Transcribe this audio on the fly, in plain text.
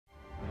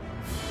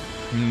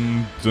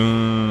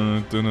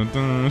Stimmt,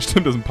 das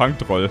ist ein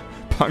Punk-Troll.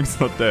 Punk's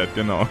not dead,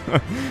 genau.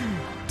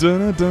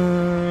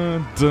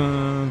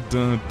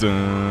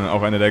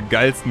 Auch eine der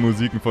geilsten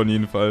Musiken von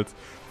jedenfalls.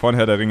 Von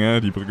Herr der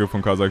Ringe, die Brücke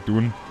von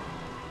Khazad-dûm.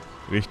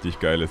 Richtig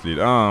geiles Lied.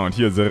 Ah, und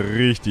hier ist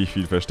richtig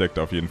viel versteckt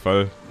auf jeden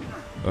Fall.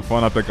 Da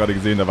vorne habt ihr gerade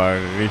gesehen, da war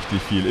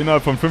richtig viel.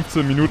 Innerhalb von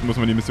 15 Minuten muss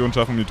man die Mission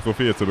schaffen, um die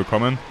Trophäe zu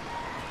bekommen.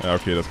 Ja,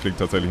 okay, das klingt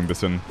tatsächlich ein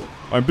bisschen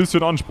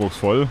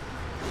anspruchsvoll.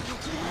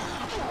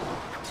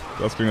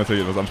 Das klingt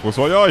tatsächlich etwas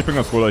anspruchsvoll. Ja, ich bin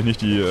ganz froh, dass ich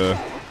nicht die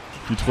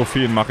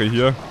Trophäen mache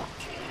hier.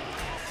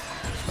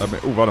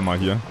 Oh, warte mal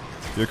hier.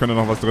 Hier könnte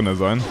noch was drin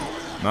sein.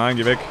 Nein,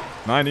 geh weg.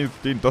 Nein,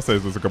 das da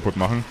sollst du kaputt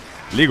machen.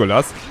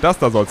 Legolas, das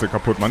da sollst du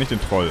kaputt machen, nicht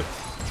den Troll.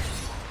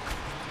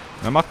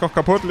 Na, mach doch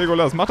kaputt,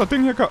 Legolas. Mach das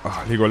Ding hier kaputt.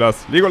 Ah,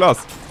 Legolas.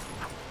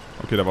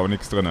 Okay, da war aber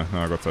nichts drin.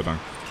 Na, Gott sei Dank.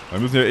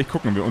 Dann müssen wir echt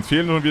gucken. Uns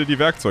fehlen nur wieder die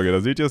Werkzeuge.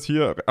 Da seht ihr es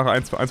hier. Ach,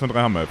 1 von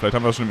 3 haben wir. Vielleicht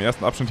haben wir es schon im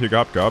ersten Abschnitt hier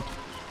gehabt.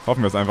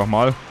 Hoffen wir es einfach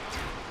mal.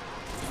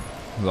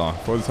 So,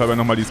 vorsichtshalber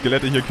nochmal die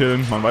Skelette hier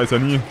killen. Man weiß ja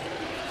nie.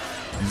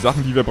 Die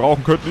Sachen, die wir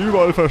brauchen, könnten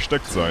überall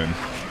versteckt sein.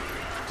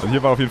 Also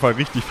hier war auf jeden Fall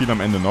richtig viel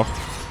am Ende noch.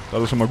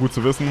 Das ist schon mal gut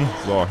zu wissen.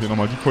 So, hier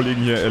nochmal die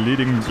Kollegen hier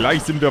erledigen.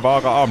 Gleich sind wir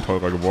wahre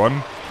Abenteurer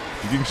geworden.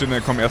 Die Gegenstände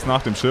kommen erst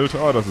nach dem Schild.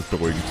 Ah, das ist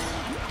beruhigend.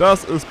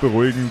 Das ist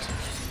beruhigend.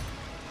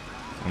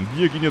 Und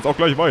wir gehen jetzt auch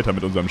gleich weiter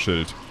mit unserem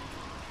Schild.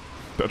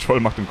 Der Troll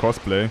macht ein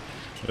Cosplay.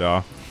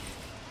 Ja.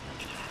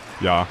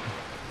 Ja.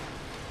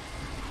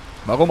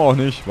 Warum auch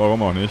nicht?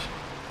 Warum auch nicht?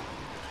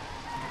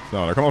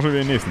 So, da kommen auch schon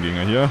wieder die nächsten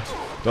Gegner hier.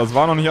 Das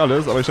war noch nicht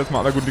alles, aber ich schätze mal,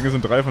 alle guten Dinge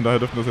sind 3, von daher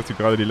dürften das jetzt hier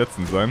gerade die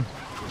letzten sein.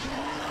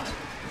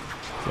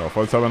 So,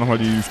 vollshalber nochmal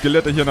die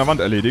Skelette hier an der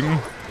Wand erledigen.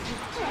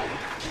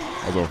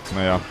 Also,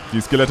 naja, die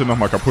Skelette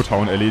nochmal kaputt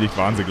hauen. Erledigt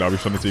waren sie, glaube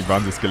ich, schon, deswegen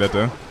waren sie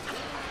Skelette.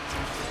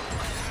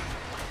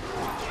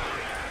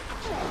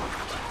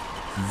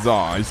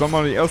 So, ich soll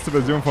mal die erste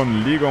Version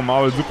von Lego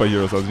Marvel Super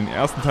Heroes, also den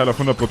ersten Teil auf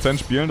 100%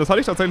 spielen. Das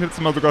hatte ich tatsächlich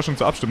letztes Mal sogar schon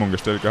zur Abstimmung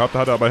gestellt gehabt, da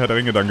hat er aber Herr der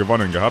Ringe dann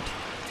gewonnen gehabt.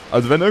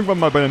 Also wenn irgendwann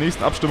mal bei der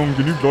nächsten Abstimmung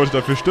genügend Leute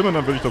dafür stimmen,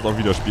 dann würde ich das auch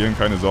wieder spielen,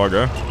 keine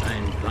Sorge.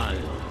 Ein Ball.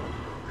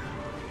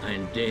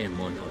 Ein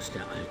Dämon aus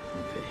der alten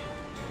Welt.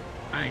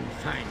 Ein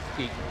Feind,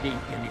 gegen den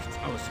ihr nichts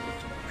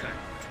ausrichten könnt.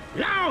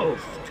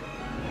 Lauft!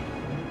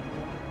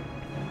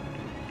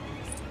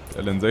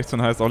 Der Len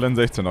 16 heißt auch Len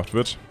 16 auf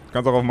Twitch. Du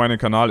kannst auch auf meine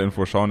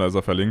Kanalinfo schauen, da ist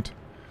er verlinkt.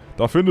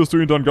 Da findest du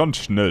ihn dann ganz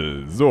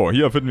schnell. So,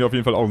 hier finden wir auf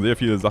jeden Fall auch sehr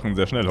viele Sachen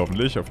sehr schnell,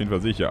 hoffentlich. Auf jeden Fall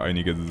sehe ich hier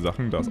einige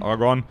Sachen. Da ist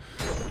Aragorn.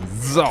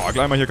 So,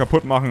 gleich mal hier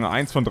kaputt machen.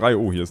 1 von 3.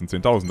 Oh, hier ist ein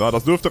 10.000er.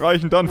 Das dürfte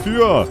reichen dann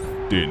für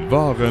den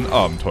wahren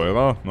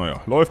Abenteurer.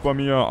 Naja, läuft bei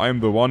mir. I'm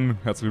the one.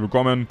 Herzlich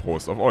willkommen.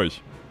 Prost auf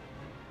euch.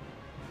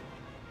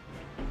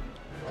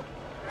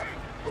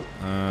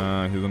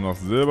 Hier sind noch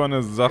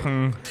silberne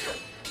Sachen.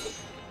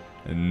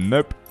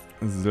 Nope.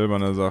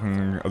 Silberne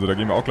Sachen. Also da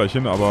gehen wir auch gleich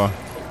hin, aber...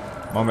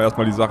 Machen wir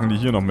erstmal die Sachen, die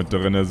hier noch mit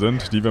drin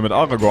sind, die wir mit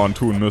Aragorn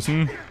tun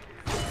müssen.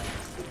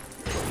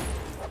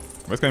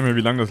 Ich weiß gar nicht mehr,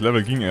 wie lange das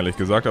Level ging, ehrlich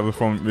gesagt. Aber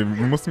wir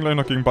mussten gleich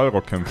noch gegen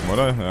Balrog kämpfen,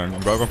 oder? Ja,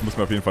 gegen Balrog müssen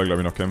wir auf jeden Fall,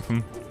 glaube ich, noch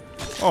kämpfen.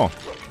 Oh.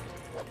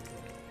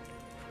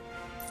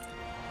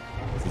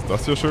 Was ist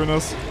das hier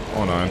Schönes?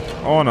 Oh nein.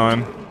 Oh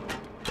nein.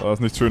 Da ist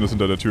nichts Schönes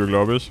hinter der Tür,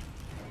 glaube ich.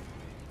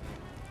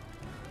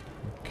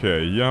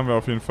 Okay, hier haben wir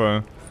auf jeden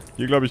Fall...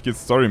 Hier, glaube ich, geht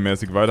es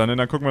storymäßig weiter. Ne,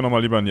 dann gucken wir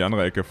nochmal lieber in die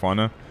andere Ecke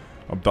vorne,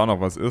 ob da noch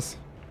was ist.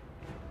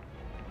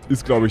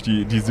 Ist, glaube ich,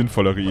 die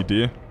sinnvollere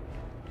Idee.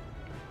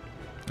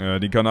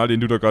 Den Kanal, den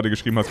du da gerade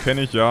geschrieben hast,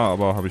 kenne ich, ja,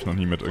 aber habe ich noch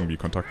nie mit irgendwie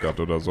Kontakt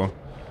gehabt oder so.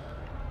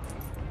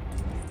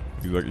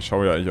 Wie gesagt, ich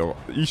schaue ja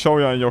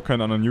eigentlich auch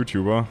keinen anderen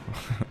YouTuber.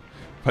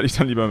 Weil ich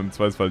dann lieber im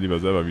Zweifelsfall lieber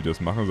selber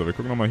Videos mache. So, wir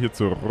gucken nochmal hier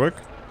zurück.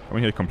 Kann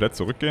man hier komplett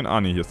zurückgehen? Ah,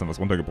 nee, hier ist dann was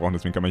runtergebrochen,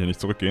 deswegen kann man hier nicht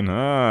zurückgehen.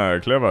 Ah,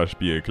 clever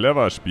Spiel,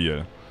 clever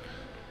Spiel.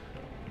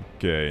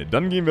 Okay,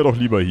 dann gehen wir doch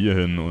lieber hier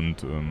hin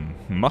und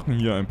machen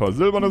hier ein paar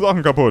silberne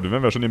Sachen kaputt,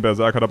 wenn wir schon den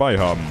Berserker dabei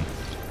haben.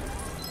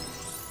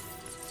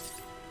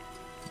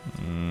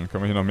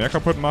 Können wir hier noch mehr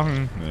kaputt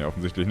machen? Ne,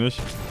 offensichtlich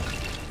nicht.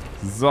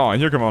 So,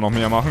 hier können wir auch noch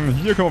mehr machen.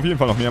 Hier können wir auf jeden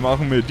Fall noch mehr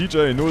machen mit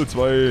DJ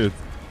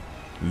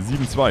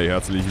 0272.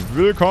 Herzlich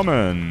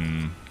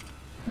willkommen.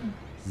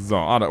 So,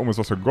 da oben ist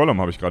was für Gollum,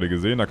 habe ich gerade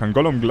gesehen. Da kann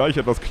Gollum gleich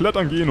etwas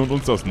klettern gehen und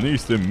uns das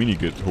nächste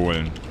Minigit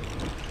holen.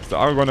 Ist der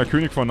Aragorn der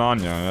König von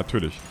Narnia? Ja,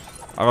 natürlich.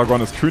 Aragorn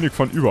ist König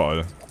von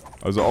überall.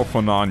 Also auch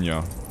von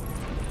Narnia.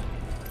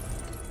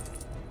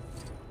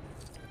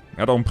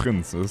 Er hat auch einen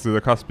Prinz, das ist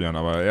dieser Caspian,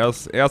 aber er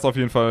ist auf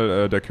jeden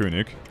Fall der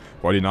König.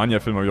 Boah, die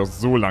Narnia-Filme habe ich auch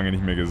so lange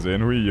nicht mehr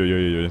gesehen.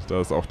 Huiuiui,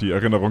 da ist auch die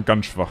Erinnerung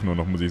ganz schwach nur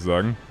noch, muss ich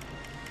sagen.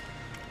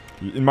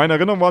 In meiner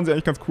Erinnerung waren sie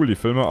eigentlich ganz cool, die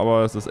Filme,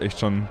 aber es ist echt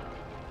schon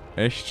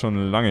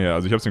lange her.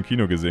 Also ich habe es im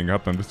Kino gesehen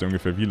gehabt, dann wisst ihr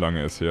ungefähr, wie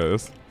lange es her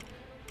ist.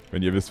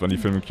 Wenn ihr wisst, wann die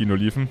Filme im Kino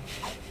liefen.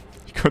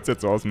 Ich könnte es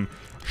jetzt so aus dem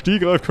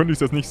Stegreif, könnte ich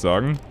es jetzt nicht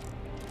sagen.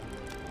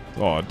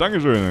 So,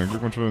 Dankeschön,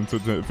 Glückwunsch für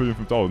den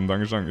 5000,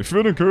 Dankeschön.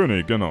 Für den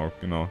König, genau.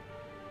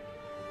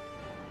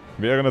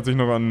 Wer erinnert sich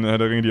noch an Herr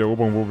der Ringe, die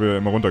Eroberung, wo wir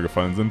immer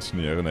runtergefallen sind?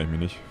 Nee, erinnere ich mich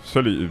nicht.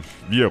 Völlig,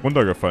 wir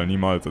runtergefallen,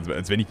 niemals.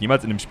 Als wenn ich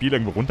jemals in dem Spiel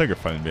irgendwo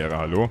runtergefallen wäre,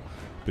 hallo?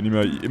 Bin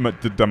immer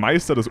der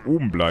Meister des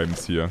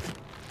Obenbleibens hier.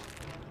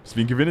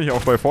 Deswegen gewinne ich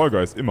auch bei Fall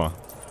Guys immer.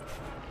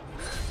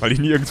 Weil ich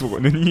nie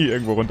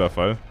irgendwo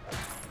runterfall.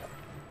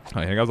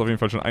 Hier gab es auf jeden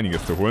Fall schon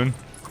einiges zu holen.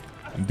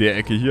 In der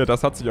Ecke hier,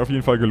 das hat sich auf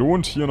jeden Fall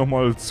gelohnt, hier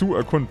nochmal zu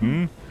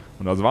erkunden.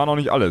 Und das war noch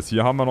nicht alles.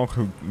 Hier haben wir noch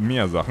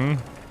mehr Sachen.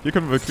 Hier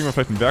kriegen wir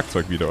vielleicht ein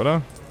Werkzeug wieder,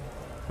 oder?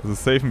 Das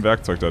ist safe ein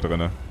Werkzeug da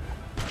drin.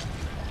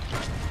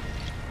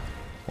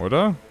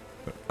 Oder?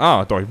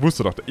 Ah, doch, ich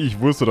wusste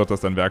doch, dass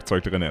da ein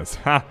Werkzeug drin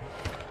ist. Ha!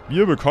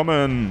 Wir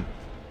bekommen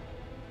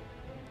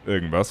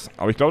irgendwas.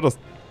 Aber ich glaube, das...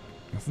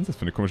 Was ist das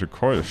für eine komische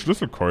Keule?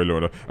 Schlüsselkeule,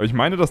 oder? Aber ich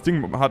meine, das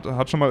Ding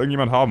hat schon mal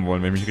irgendjemand haben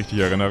wollen, wenn ich mich richtig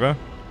erinnere.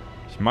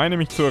 Ich meine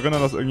mich zu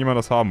erinnern, dass irgendjemand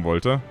das haben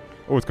wollte.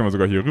 Oh, jetzt können wir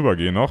sogar hier rüber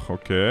gehen noch.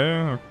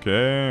 Okay.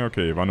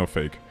 War nur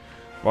Fake.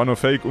 War nur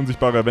Fake.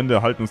 Unsichtbare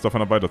Wände halten uns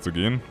davon ab,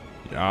 weiterzugehen.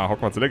 Ja,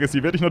 Hogwarts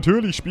Legacy werde ich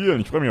natürlich spielen.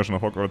 Ich freue mich ja schon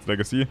auf Hogwarts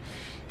Legacy.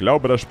 Ich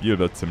glaube, das Spiel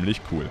wird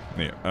ziemlich cool.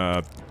 Nee,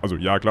 also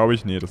ja, glaube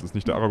ich. Nee, das ist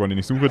nicht der Aragorn, den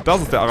ich suche.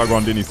 Das ist der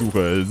Aragorn, den ich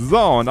suche. So,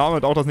 und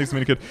damit auch das nächste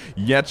Minikit.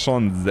 Jetzt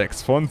schon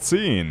 6 von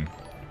 10.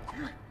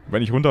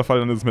 Wenn ich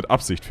runterfalle, dann ist es mit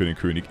Absicht für den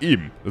König.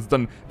 Eben. Das ist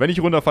dann, wenn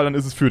ich runterfalle, dann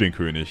ist es für den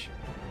König.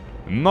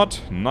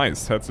 Not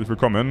nice. Herzlich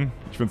willkommen.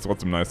 Ich finde es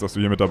trotzdem nice, dass du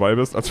hier mit dabei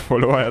bist. Als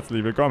Follower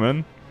herzlich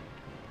willkommen.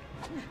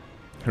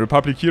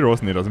 Republic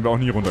Heroes? Ne, da sind wir auch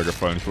nie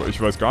runtergefallen. Ich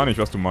weiß gar nicht,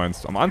 was du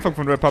meinst. Am Anfang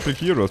von Republic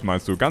Heroes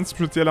meinst du? Ganz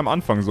speziell am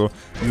Anfang so.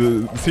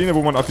 Diese Szene,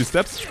 wo man auf die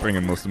Steps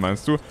springen musste,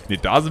 meinst du? Ne,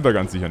 da sind wir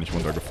ganz sicher nicht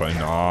runtergefallen.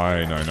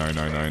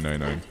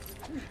 Nein.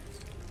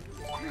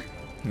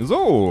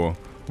 So.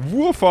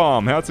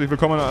 Wurfarm, herzlich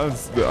willkommen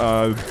als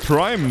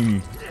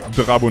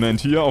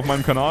Prime-Drabonent hier auf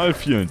meinem Kanal.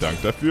 Vielen Dank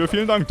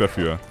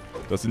dafür.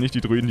 Das sind nicht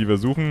die Druiden, die wir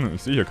suchen.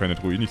 Ich sehe hier keine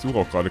Druiden, ich suche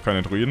auch gerade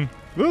keine Druiden.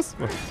 Was?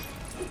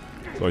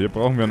 So, hier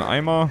brauchen wir einen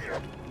Eimer,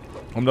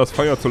 um das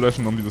Feuer zu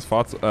löschen, um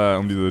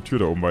um diese Tür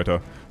da oben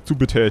weiter zu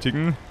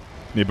betätigen.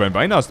 Ne, beim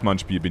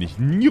Weihnachtsmannspiel bin ich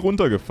nie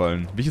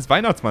runtergefallen. Welches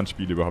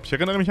Weihnachtsmannspiel überhaupt? Ich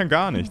erinnere mich an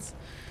gar nichts.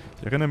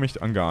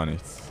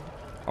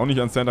 Auch nicht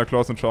an Santa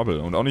Claus in Trouble.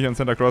 Und auch nicht an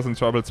Santa Claus in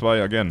Trouble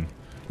 2 again.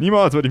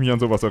 Niemals würde ich mich an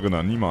sowas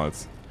erinnern.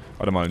 Niemals.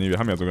 Warte mal, nee, wir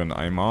haben ja sogar einen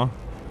Eimer.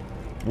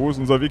 Wo ist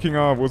unser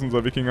Wikinger?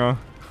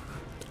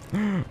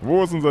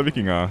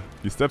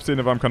 Die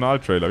Step-Szene war im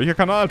Kanaltrailer. Welcher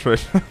Kanaltrailer?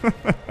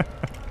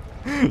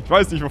 Ich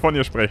weiß nicht, wovon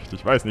ihr sprecht.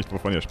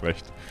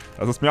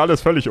 Das ist mir alles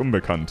völlig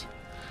unbekannt.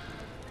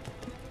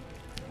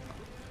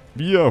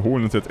 Wir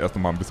holen uns jetzt erst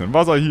nochmal ein bisschen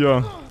Wasser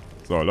hier.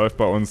 So, läuft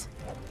bei uns.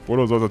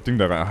 Oder soll das Ding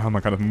da rein? Ah,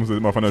 muss es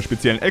immer von einer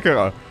speziellen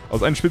Ecke,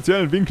 aus einem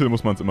speziellen Winkel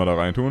muss man es immer da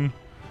rein tun.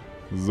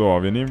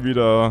 So, wir nehmen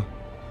wieder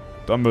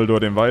Dumbledore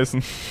den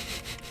Weißen.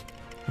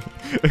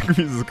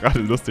 Irgendwie ist es gerade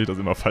lustig, das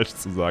immer falsch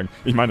zu sagen.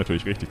 Ich meine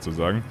natürlich richtig zu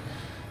sagen.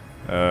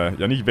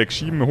 Ja, nicht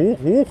wegschieben.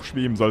 Hoch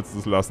schweben sollst du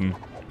es lassen.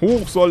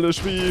 Hoch soll es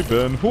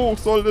schweben,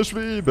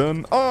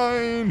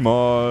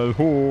 einmal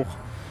hoch.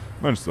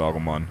 Mensch,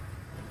 Saruman.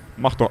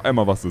 Mach doch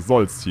einmal, was du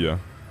sollst hier.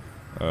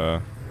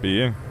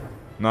 B.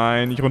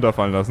 Nein, nicht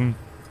runterfallen lassen.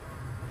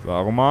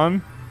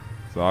 Saruman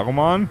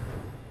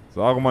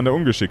der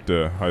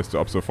Ungeschickte heißt du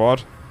ab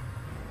sofort.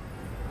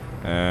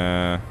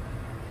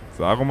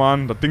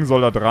 Saruman, das Ding soll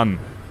da dran.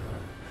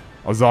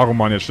 Oh,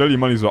 Saruman, jetzt stell dich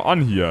mal nicht so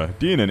an hier.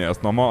 Denen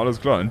erst nochmal, alles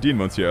klar, dann dehnen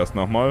wir uns hier erst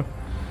nochmal.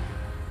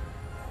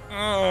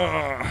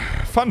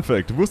 Fun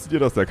Fact, wusstet ihr,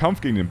 dass der Kampf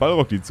gegen den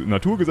Balrog die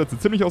Naturgesetze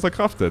ziemlich außer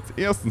Kraft setzt?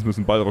 Erstens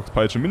müssen Balrogs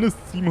Peitsche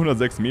mindestens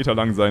 706 Meter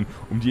lang sein.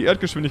 Die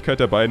Erdgeschwindigkeit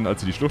der beiden,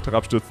 als sie die Schlucht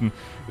herabstürzen,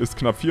 ist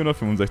knapp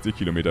 465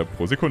 Kilometer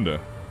pro Sekunde.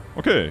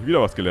 Okay,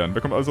 wieder was gelernt.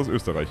 Wer kommt alles aus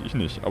Österreich? Ich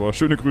nicht. Aber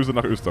schöne Grüße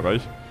nach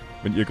Österreich.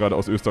 Wenn ihr gerade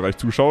aus Österreich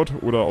zuschaut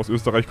oder aus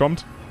Österreich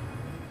kommt.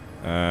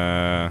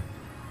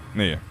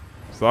 Nee.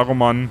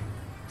 Saruman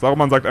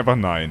sagt einfach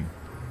nein.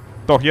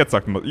 Doch, jetzt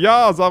sagt man...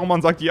 Ja,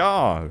 Saruman sagt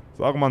ja.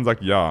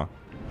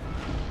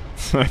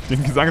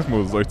 Den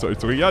Gesangsmodus soll ich zu euch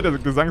zurück. Ja, der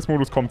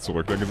Gesangsmodus kommt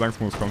zurück.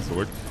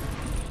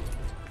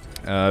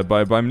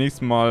 Beim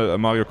nächsten Mal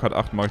Mario Kart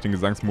 8 mache ich den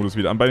Gesangsmodus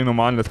wieder an. Bei den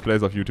normalen Let's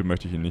Plays auf YouTube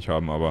möchte ich ihn nicht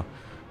haben, aber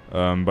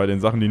bei den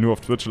Sachen, die nur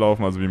auf Twitch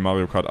laufen, also wie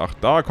Mario Kart 8,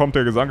 da kommt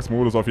der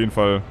Gesangsmodus auf jeden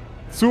Fall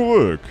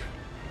zurück.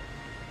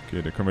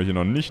 Okay, den können wir hier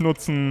noch nicht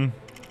nutzen.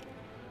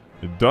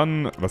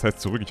 Dann, was heißt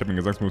zurück? Ich habe den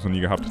Gesangsmodus noch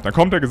nie gehabt. Dann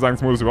kommt der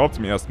Gesangsmodus überhaupt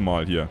zum ersten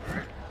Mal hier.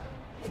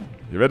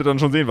 Ihr werdet dann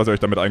schon sehen, was ihr euch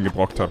damit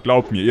eingebrockt habt.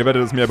 Glaubt mir, ihr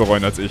werdet es mehr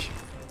bereuen als ich.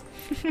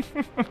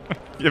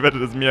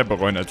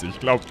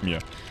 Glaubt mir.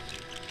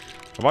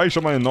 War ich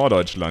schon mal in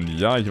Norddeutschland?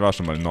 Ja, ich war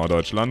schon mal in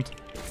Norddeutschland.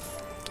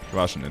 Ich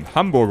war schon in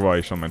Hamburg, war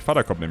ich schon. Mein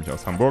Vater kommt nämlich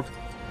aus Hamburg.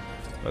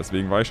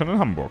 Deswegen war ich schon in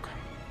Hamburg.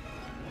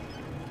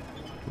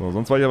 So,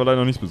 sonst war ich aber leider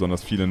noch nicht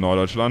besonders viel in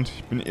Norddeutschland.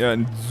 Ich bin eher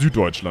in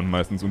Süddeutschland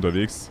meistens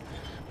unterwegs.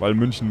 Weil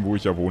München, wo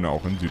ich ja wohne,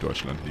 auch in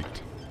Süddeutschland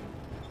liegt.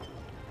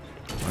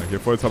 Hier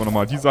vorher aber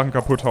nochmal die Sachen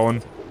kaputt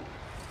hauen.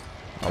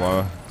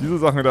 Aber diese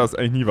Sachen, da ist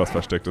eigentlich nie was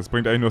versteckt. Das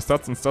bringt eigentlich nur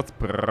Stats. Und Stats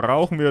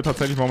brauchen wir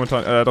tatsächlich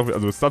momentan...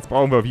 also Stats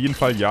brauchen wir auf jeden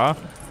Fall, ja.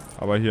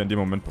 Aber hier in dem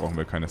Moment brauchen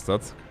wir keine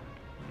Stats.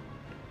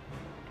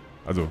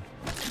 Also,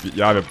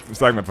 ja,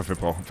 sagen wir einfach, wir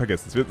brauchen...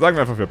 Vergesst es. Sagen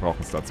wir einfach, wir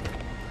brauchen Stats.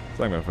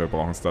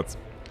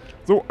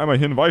 So, einmal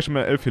hin. War ich schon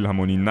mal in der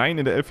Elbphilharmonie? Nein,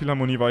 in der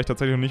Elbphilharmonie war ich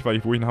tatsächlich noch nicht,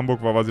 weil wo ich in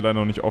Hamburg war, war sie leider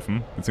noch nicht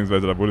offen.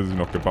 Beziehungsweise da wurde sie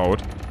noch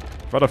gebaut.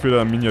 Ich war dafür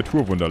der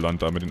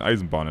Miniaturwunderland da mit den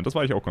Eisenbahnen. Das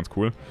war eigentlich auch ganz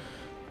cool.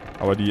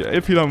 Aber die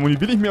Elbphilharmonie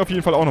will ich mir auf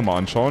jeden Fall auch nochmal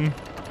anschauen.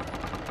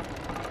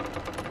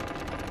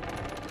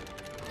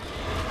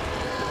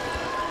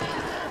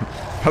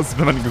 Was ist,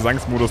 wenn man den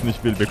Gesangsmodus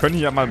nicht will? Wir können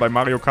hier mal bei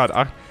Mario Kart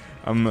 8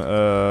 am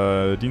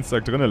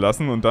Dienstag drinnen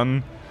lassen und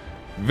dann,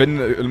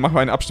 machen wir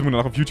eine Abstimmung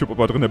danach auf YouTube, ob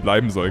er drinnen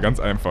bleiben soll. Ganz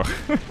einfach.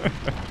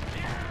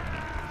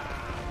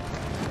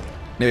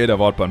 Nee, der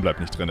Wortbahn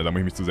bleibt nicht drin, da muss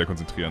ich mich zu sehr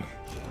konzentrieren.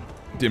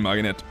 Den mag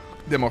ich nicht.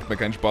 Der macht mir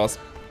keinen Spaß.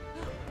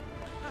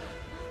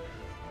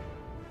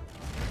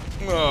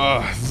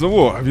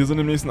 So, wir sind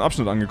im nächsten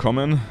Abschnitt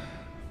angekommen.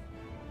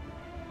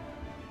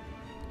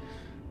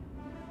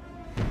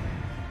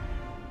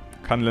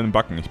 Kann Len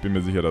backen? Ich bin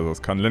mir sicher, dass er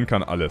das kann. Len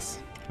kann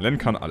alles. Len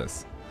kann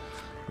alles.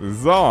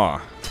 So.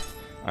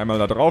 Einmal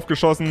da drauf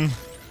geschossen.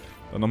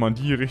 Dann nochmal in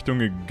die Richtung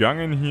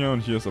gegangen hier.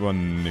 Und hier ist aber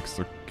nichts.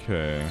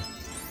 Okay.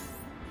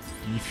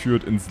 Die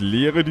führt ins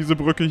Leere, diese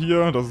Brücke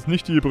hier. Das ist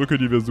nicht die Brücke,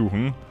 die wir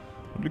suchen.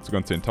 Und liegt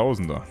sogar ein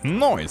 10.000er.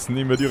 Nice.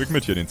 Nehmen wir direkt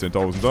mit hier, den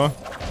 10.000er.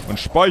 Und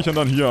speichern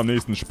dann hier am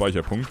nächsten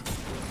Speicherpunkt.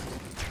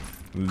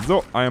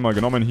 So, einmal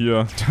genommen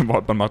hier. Der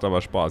Wortmann macht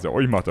aber Spaß. Ja,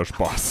 euch macht er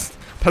Spaß.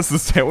 Das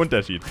ist der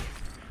Unterschied.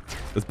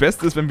 Das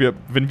Beste ist, wenn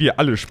wir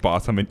alle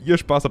Spaß haben. Wenn ihr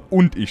Spaß habt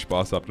und ich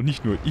Spaß habt. Und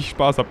nicht nur ich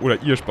Spaß hab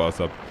oder ihr Spaß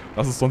habt.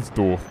 Das ist sonst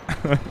doof.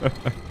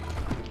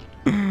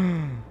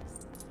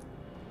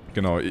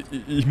 Genau,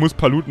 ich muss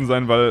Paluten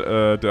sein,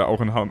 weil der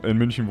auch in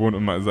München wohnt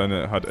und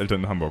hat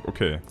Eltern in Hamburg.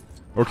 Okay.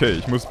 Okay,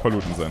 ich muss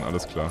Paluten sein,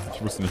 alles klar.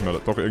 Ich wusste nicht mehr,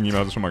 doch irgendjemand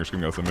hat es schon mal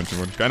geschrieben, dass er in München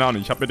wohnt. Keine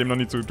Ahnung, ich habe mit dem noch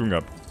nie zu tun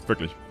gehabt.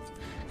 Wirklich.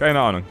 Keine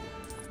Ahnung.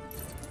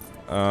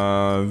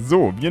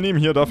 So, wir nehmen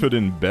hier dafür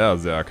den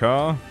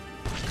Berserker.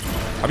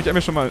 Habe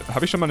ich schon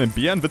mal einen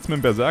Bärenwitz mit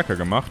dem Berserker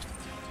gemacht?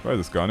 Ich weiß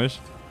es gar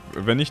nicht.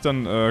 Wenn nicht,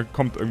 dann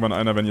kommt irgendwann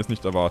einer, wenn ihr es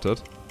nicht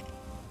erwartet.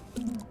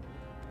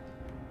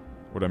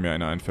 Oder mir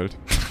einer einfällt.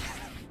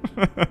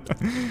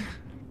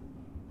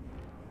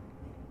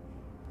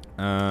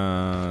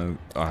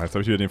 Jetzt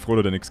habe ich wieder den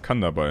Frodo, der nix kann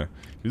dabei.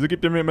 Wieso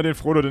gibt ihr mir immer den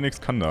Frodo, der nix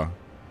kann da?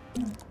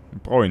 Den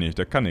brauche ich nicht,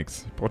 der kann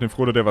nix. Ich brauche den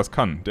Frodo, der was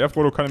kann. Der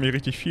Frodo kann nämlich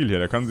richtig viel hier.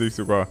 Der kann sich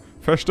sogar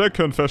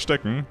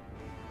verstecken.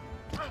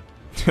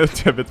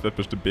 Der Witz wird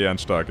bestimmt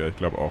bärenstark, ja, ich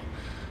glaube auch.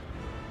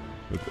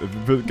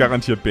 Wird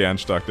garantiert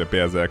bärenstark, der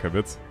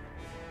Berserker-Witz.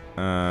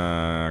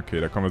 Okay,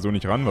 da kommen wir so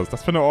nicht ran. Was ist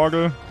das für eine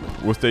Orgel?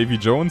 Wo ist Davy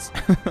Jones?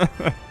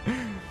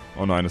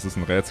 Oh nein, das ist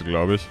ein Rätsel,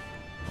 glaube ich.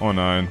 Oh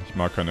nein, ich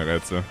mag keine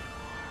Rätsel.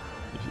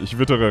 Ich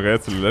wittere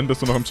Rätsel. Len,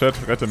 bist du noch im Chat?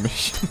 Rette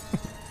mich.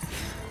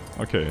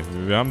 Okay,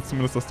 wir haben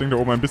zumindest das Ding da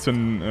oben ein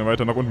bisschen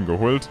weiter nach unten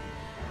geholt.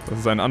 Das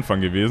ist ein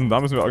Anfang gewesen. Da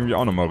müssen wir irgendwie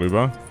auch nochmal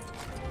rüber.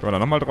 Können wir da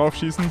nochmal drauf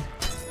schießen?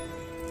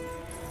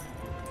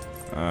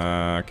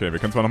 Okay, wir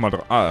können zwar nochmal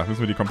drauf...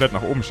 müssen wir die komplett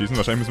nach oben schießen.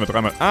 Wahrscheinlich müssen wir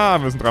dreimal...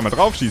 wir müssen dreimal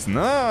drauf schießen.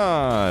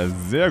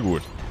 Sehr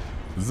gut.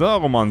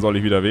 Saruman soll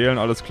ich wieder wählen,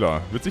 alles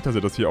klar. Witzig, dass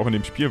ihr das hier auch in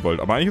dem Spiel wollt.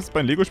 Aber eigentlich ist es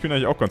bei den Lego-Spielen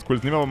eigentlich auch ganz cool.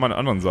 Jetzt nehmen wir aber mal einen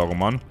anderen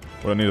Saruman.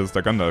 Oder nee, das ist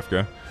der Gandalf,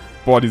 gell?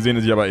 Boah, die sehen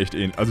sich aber echt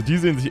ähnlich. Also die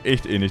sehen sich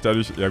echt ähnlich.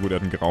 Dadurch... Ja gut, er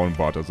hat einen grauen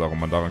Bart, der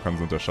Saruman. Daran kann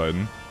es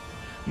unterscheiden.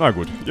 Na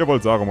gut, ihr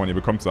wollt Saruman, ihr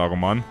bekommt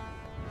Saruman.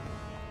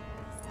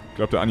 Ich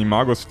glaube, der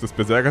Animagus des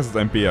Berserkers ist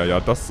ein Bär. Ja,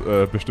 das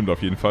bestimmt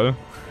auf jeden Fall.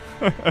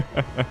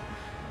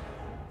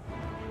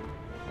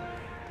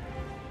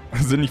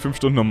 Sind nicht 5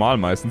 Stunden normal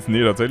meistens?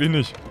 Nee, tatsächlich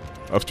nicht.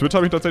 Auf Twitch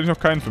habe ich tatsächlich noch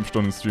keinen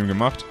 5-Stunden-Stream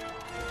gemacht.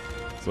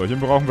 So, hier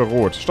brauchen wir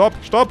Rot. Stopp,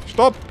 stopp,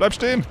 stopp, bleib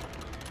stehen.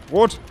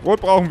 Rot,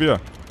 Rot brauchen wir.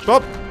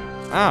 Stopp.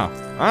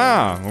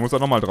 Man muss da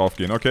nochmal drauf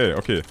gehen. Okay,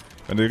 okay.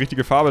 Wenn die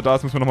richtige Farbe da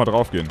ist, müssen wir nochmal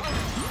drauf gehen.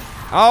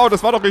 Au,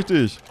 das war doch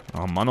richtig.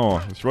 Oh Mann, oh.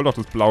 Ich wollte doch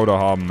das Blau da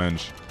haben,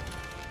 Mensch.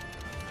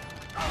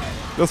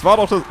 Das war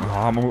doch das...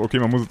 okay,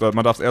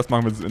 man darf es erst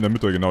machen, wenn es in der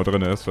Mitte genau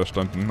drin ist.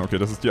 Verstanden. Okay,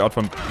 das ist die Art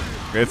von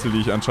Rätsel,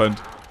 die ich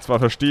anscheinend zwar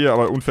verstehe,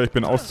 aber unfähig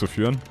bin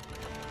auszuführen.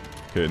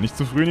 Okay, nicht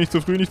zu früh, nicht zu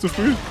früh, nicht zu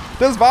früh.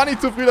 Das war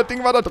nicht zu früh, das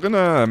Ding war da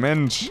drinne.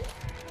 Mensch.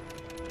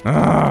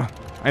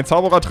 Ein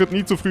Zauberer tritt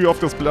nie zu früh auf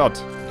das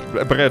Brett.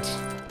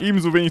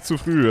 Ebenso wenig zu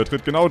früh. Er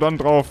tritt genau dann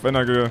drauf, wenn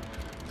er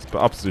es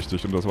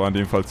beabsichtigt. Und das war in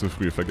dem Fall zu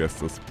früh,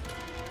 vergesst es.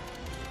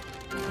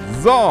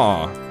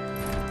 So.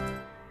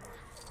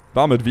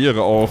 Damit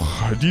wäre auch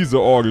diese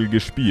Orgel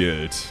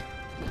gespielt.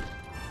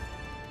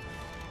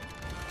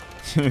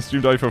 Den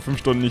Stream darf ich vor 5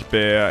 Stunden nicht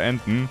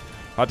beenden.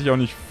 Hatte ich auch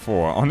nicht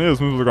vor. Ach ne, das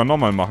müssen wir sogar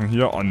nochmal machen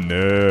hier. Oh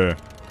ne.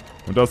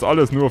 Und das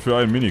alles nur für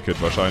ein Minikit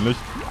wahrscheinlich.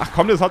 Ach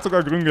komm, das hat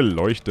sogar grün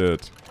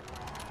geleuchtet.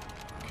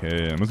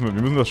 Okay, wir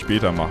müssen das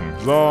später machen.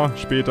 So,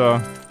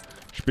 später.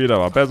 Später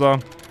war besser.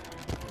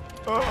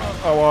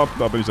 Aua,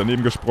 da bin ich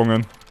daneben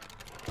gesprungen.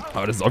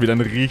 Aber das ist auch wieder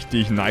ein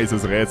richtig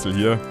nices Rätsel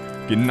hier.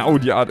 Genau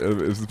die Art.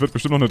 Es wird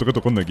bestimmt noch eine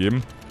dritte Runde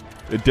geben.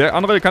 Der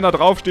andere kann da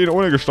draufstehen,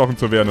 ohne gestochen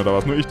zu werden oder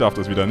was. Nur ich darf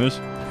das wieder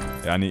nicht.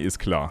 Ja, nee, ist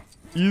klar.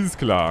 Ist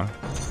klar.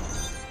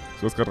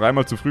 Du hast gerade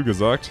 3-mal zu früh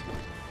gesagt.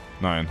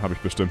 Nein, habe ich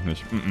bestimmt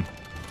nicht.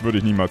 Würde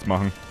ich niemals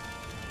machen.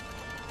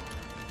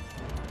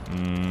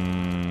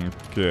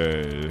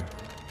 Okay.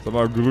 Jetzt haben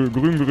wir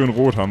grün, grün,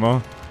 rot haben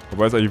wir.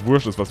 Wobei es eigentlich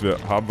wurscht ist, was wir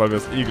haben, weil wir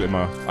das Egel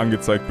immer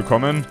angezeigt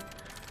bekommen.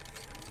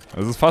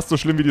 Es ist fast so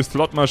schlimm wie die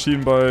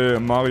Slot-Maschinen bei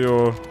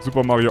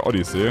Super Mario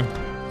Odyssey.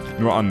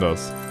 Nur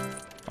anders.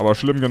 Aber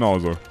schlimm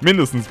genauso.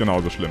 Mindestens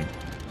genauso schlimm.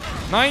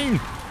 Nein!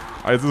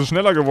 Ah, jetzt ist es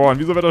schneller geworden.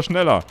 Wieso wird er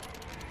schneller?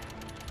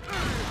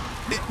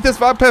 Das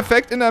war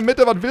perfekt in der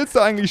Mitte. Was willst du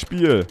eigentlich,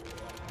 Spiel?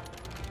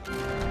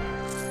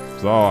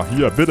 So,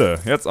 hier, bitte.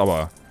 Jetzt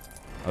aber.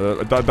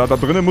 Also, da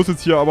drinnen muss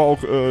jetzt hier aber auch,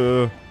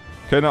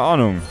 keine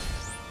Ahnung.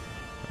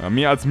 Ja,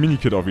 mehr als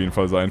Minikit auf jeden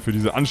Fall sein. Für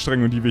diese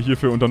Anstrengung, die wir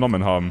hierfür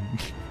unternommen haben.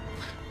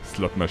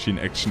 Slot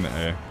Machine Action,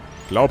 ey.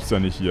 Glaubst ja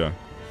nicht hier.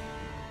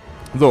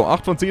 So,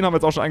 8 von 10 haben wir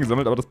jetzt auch schon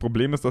eingesammelt, aber das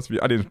Problem ist, dass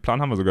wir... Ah, den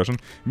Plan haben wir sogar schon.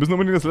 Wir müssen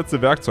unbedingt das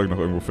letzte Werkzeug noch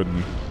irgendwo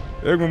finden.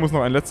 Irgendwo muss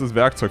noch ein letztes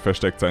Werkzeug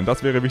versteckt sein.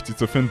 Das wäre wichtig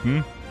zu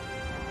finden.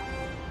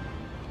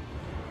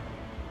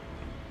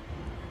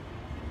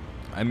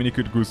 Ein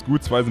Minikit ist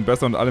gut, 2 sind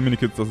besser und alle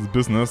Minikits, das ist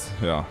Business.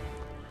 Ja.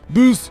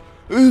 This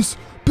is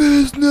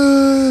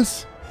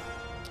Business!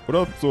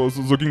 Oder? So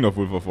ging doch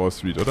Wolf of Wall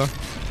Street, oder?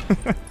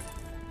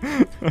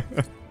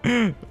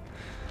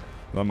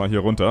 Dann mal hier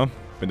runter.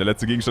 Wenn der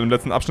letzte Gegenstand im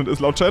letzten Abschnitt ist,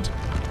 laut Chat.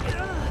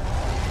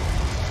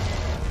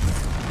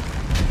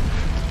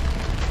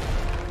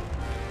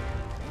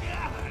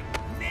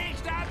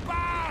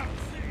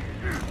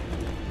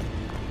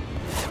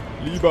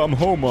 Lieber am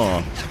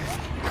Homer.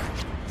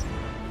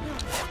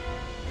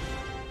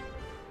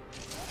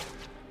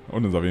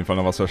 Und ist auf jeden Fall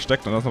noch was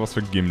versteckt und da ist noch was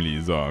für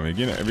Gimli. So, wir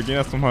gehen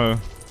erst nochmal...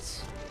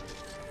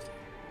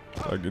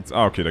 Da geht's...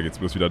 Ah, okay, da geht's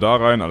bloß wieder da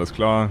rein, alles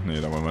klar. Ne,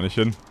 da wollen wir nicht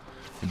hin.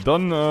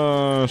 Dann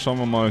schauen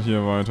wir mal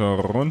hier weiter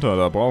runter.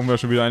 Da brauchen wir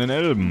schon wieder einen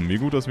Elben. Wie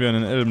gut, dass wir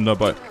einen Elben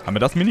dabei... Haben wir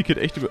das Minikit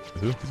echt über...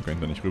 Wieso kann ich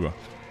da nicht rüber?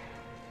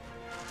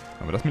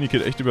 Haben wir das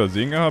Minikit echt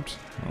übersehen gehabt?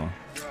 Oh.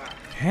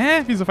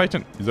 Hä? Wie soll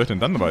ich denn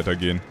dann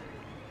weitergehen?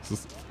 Ist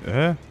das...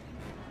 Hä?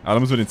 Ah, da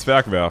müssen wir den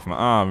Zwerg werfen.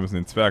 Ah, wir müssen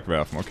den Zwerg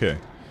werfen. Okay.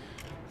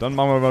 Dann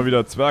machen wir mal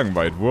wieder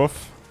Zwergenweitwurf.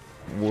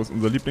 Wo ist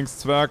unser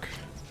Lieblingszwerg?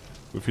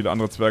 So viele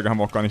andere Zwerge haben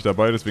wir auch gar nicht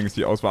dabei, deswegen ist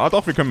die Auswahl... Ah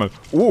doch, wir können mal...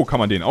 Oh, kann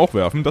man den auch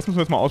werfen? Das müssen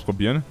wir jetzt mal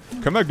ausprobieren.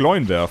 Können wir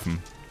Gloin werfen?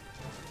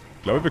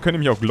 Ich glaube, wir können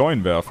nämlich auch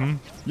Gloin werfen.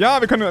 Ja,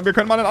 wir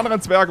können mal einen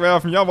anderen Zwerg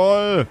werfen.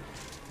 Jawohl!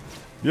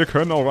 Wir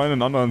können auch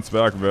einen anderen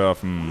Zwerg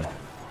werfen.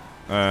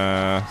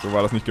 So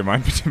war das nicht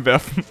gemeint mit dem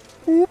Werfen.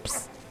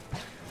 Ups.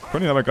 Ich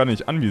konnte ihn aber gerade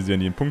nicht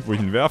anvisieren, den Punkt, wo ich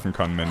ihn werfen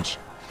kann, Mensch.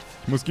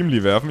 Ich muss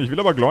Gimli werfen, ich will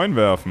aber Gloin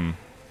werfen.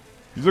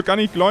 Wieso kann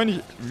ich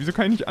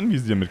nicht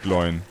anvisieren mit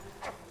Gloin?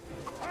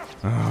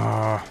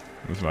 Ah,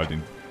 müssen wir halt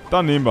den...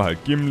 Dann nehmen wir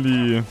halt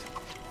Gimli.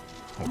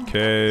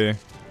 Okay.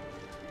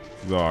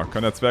 So,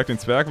 kann der Zwerg den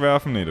Zwerg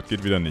werfen? Ne, das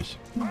geht wieder nicht.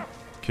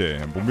 Okay,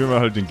 dann probieren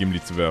wir halt den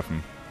Gimli zu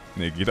werfen.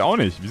 Ne, geht auch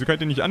nicht. Wieso kann ich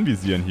den nicht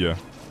anvisieren hier?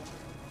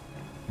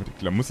 Ich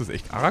glaube, muss das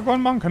echt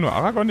Aragorn machen? Kann nur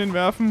Aragorn den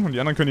werfen? Und die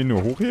anderen können ihn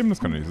nur hochheben? Das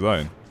kann doch nicht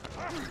sein.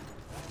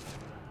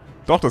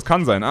 Doch, das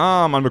kann sein.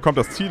 Ah, man bekommt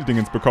das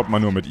Zieldingens, bekommt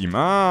man nur mit ihm.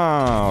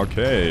 Ah,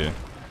 okay.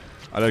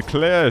 Alles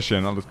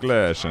klärchen, alles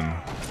klärchen.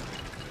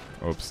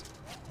 Ups.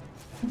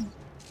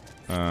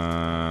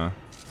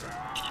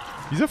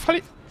 Wieso fall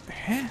ich...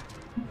 Hä?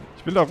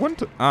 Ich will da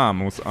runter...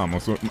 muss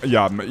so...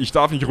 Ja, ich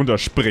darf nicht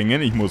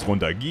runterspringen, ich muss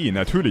runtergehen.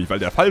 Natürlich, weil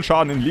der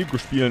Fallschaden in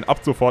Lego-Spielen ab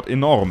sofort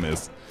enorm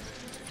ist.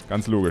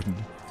 Ganz logisch.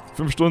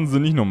 5 Stunden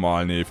sind nicht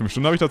normal, nee. 5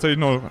 Stunden habe ich tatsächlich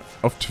noch...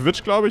 Auf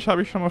Twitch, glaube ich,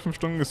 habe ich schon mal 5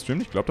 Stunden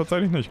gestreamt. Ich glaube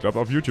tatsächlich nicht. Ich glaube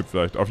auf YouTube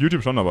vielleicht. Auf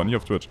YouTube schon, aber nicht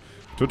auf Twitch.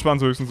 Twitch waren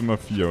es höchstens immer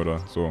 4 oder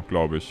so,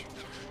 glaube ich.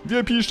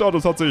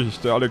 VIP-Status hat sich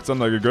der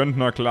Alexander gegönnt.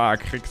 Na klar,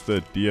 kriegst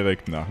du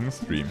direkt nach dem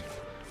Stream.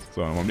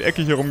 So, nochmal um die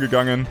Ecke hier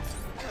rumgegangen.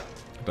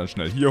 Dann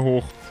schnell hier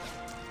hoch.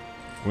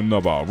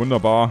 Wunderbar,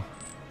 wunderbar.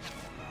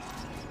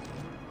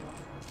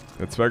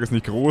 Der Zwerg ist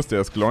nicht groß,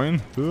 der ist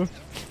Gloin.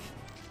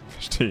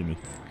 Verstehe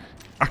nicht.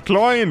 Ach,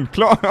 Gloin!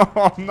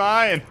 Oh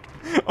nein!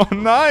 Oh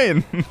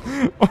nein!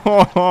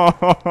 Oh.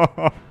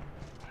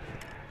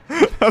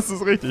 Das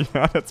ist richtig,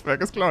 ja, der Zwerg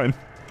ist Gloin.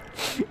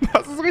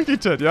 Das ist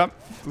richtig, Chat, ja.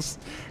 Das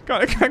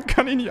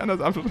kann ich nicht anders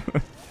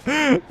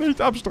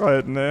nicht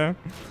abstreiten, ne.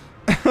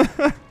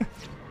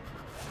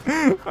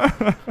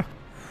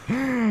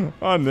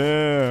 Ah,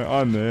 ne,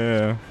 ah,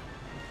 ne.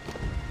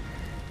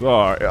 So,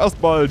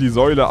 erstmal die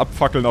Säule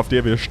abfackeln, auf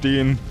der wir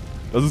stehen.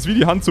 Das ist wie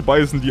die Hand zu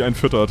beißen, die einen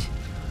füttert.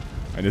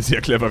 Eine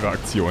sehr clevere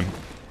Aktion.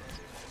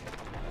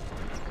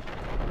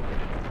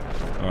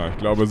 Ah, ich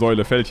glaube,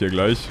 Säule fällt hier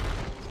gleich.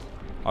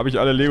 Habe ich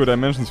alle Lego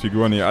Dimensions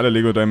Figuren? Ne, alle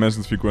Lego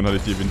Dimensions Figuren hatte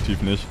ich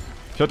definitiv nicht.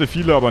 Ich hatte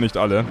viele, aber nicht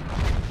alle.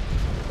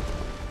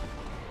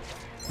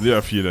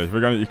 Sehr viele.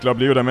 Ich glaube,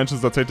 Lego Dimensions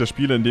ist tatsächlich das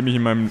Spiel, in dem ich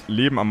in meinem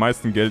Leben am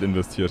meisten Geld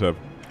investiert habe.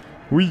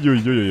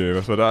 Huiuiuiui,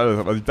 was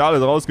ich da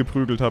alles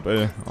rausgeprügelt habe,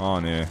 ey. Oh,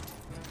 nee.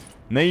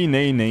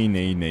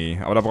 Nee.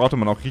 Aber da brauchte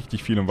man auch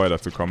richtig viel, um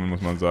weiterzukommen,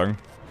 muss man sagen.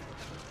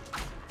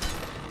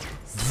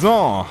 So,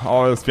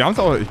 aber wir haben es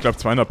auch, ich glaube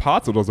 200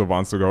 Parts oder so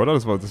waren es sogar, oder?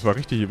 Das war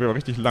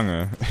richtig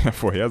lange.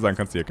 Vorhersagen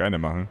kannst du hier keine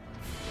machen.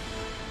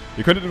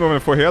 Ihr könntet immer mal eine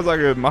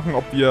Vorhersage machen,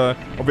 ob wir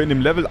in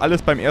dem Level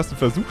alles beim ersten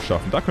Versuch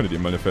schaffen. Da könntet ihr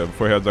mal eine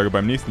Vorhersage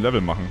beim nächsten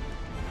Level machen.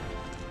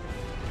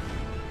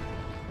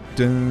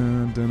 Über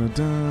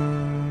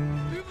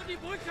die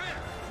Brücke!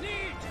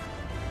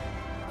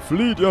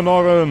 Flieht, ihr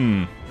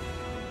Narren!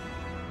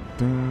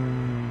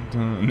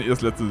 Nee,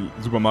 das letzte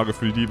Super Mario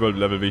 3D World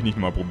Level will ich nicht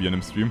mal probieren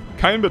im Stream.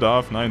 Kein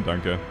Bedarf, nein,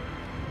 danke.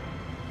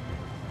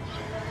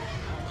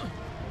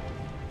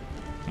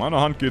 Meiner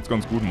Hand geht's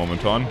ganz gut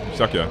momentan. Ich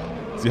sag ja,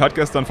 sie hat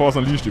gestern Force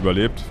Unleashed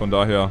überlebt. Von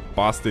daher,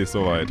 Basti ist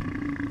soweit.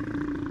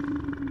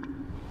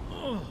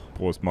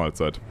 Prost,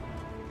 Mahlzeit.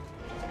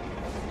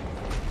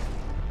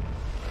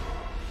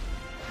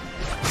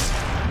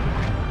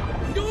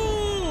 Du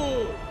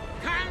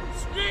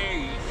kannst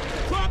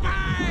nicht vorbei!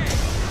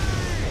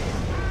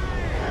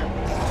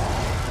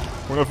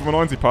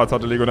 195 Parts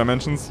hatte Lego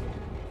Dimensions.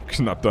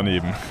 Knapp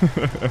daneben.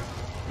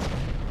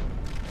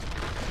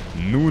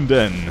 Nun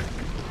denn,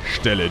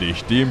 stelle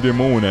dich dem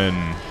Dämonen.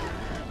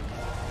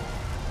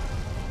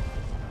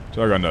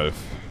 Tja, Gandalf.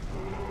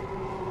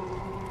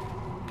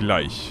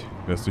 Gleich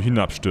wirst du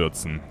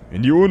hinabstürzen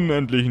in die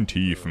unendlichen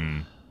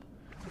Tiefen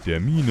der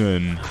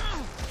Minen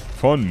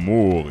von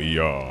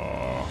Moria.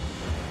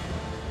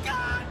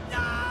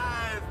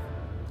 Gandalf!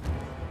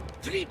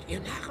 Flieht,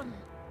 ihr Narren!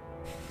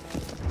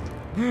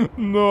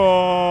 Nein!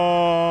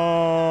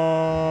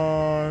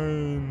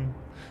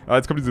 Ah,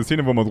 jetzt kommt diese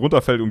Szene, wo man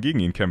runterfällt und gegen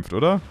ihn kämpft,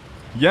 oder?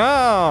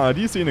 Ja,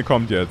 die Szene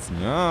kommt jetzt.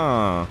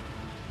 Ja.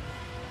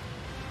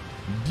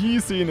 Die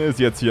Szene ist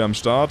jetzt hier am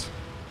Start.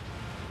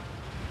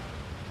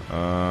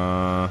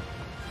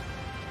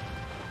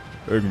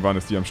 Irgendwann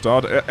ist die am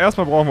Start.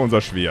 Erstmal brauchen wir unser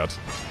Schwert.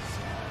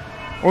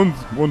 Und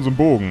unseren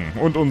Bogen.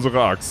 Und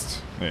unsere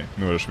Axt. Ne,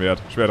 nur das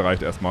Schwert. Schwert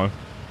reicht erstmal.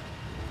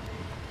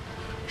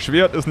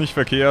 Schwert ist nicht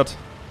verkehrt.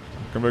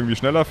 Können wir irgendwie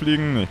schneller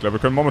fliegen? Ich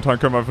glaube, momentan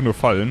können wir einfach nur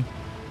fallen.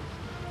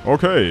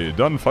 Okay,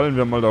 dann fallen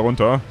wir mal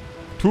darunter.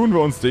 Tun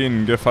wir uns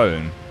den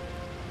Gefallen.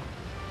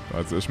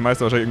 Also schmeißt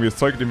er wahrscheinlich irgendwie das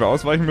Zeug, dem wir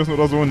ausweichen müssen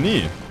oder so?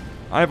 Nee.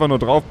 Einfach nur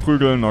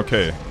draufprügeln,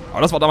 okay.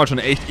 Aber das war damals schon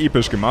echt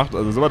episch gemacht.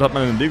 Also sowas hat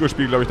man in einem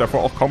Lego-Spiel, glaube ich,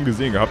 davor auch kaum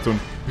gesehen gehabt. So einen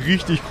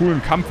richtig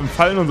coolen Kampf im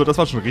Fallen und so, das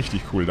war schon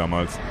richtig cool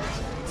damals.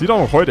 Sieht auch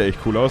noch heute echt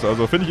cool aus,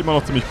 also finde ich immer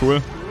noch ziemlich cool.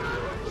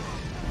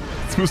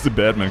 Jetzt müsste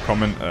Batman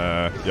kommen.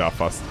 Ja,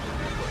 fast.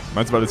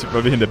 Meinst du, weil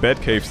wir hier in der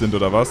Batcave sind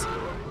oder was?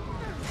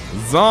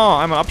 So,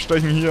 einmal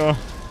abstechen hier.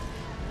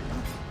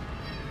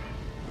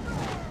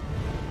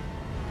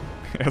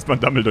 Erstmal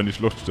Dumbledore in die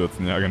Schlucht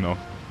stürzen, ja genau.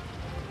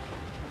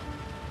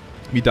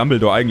 Wie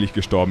Dumbledore eigentlich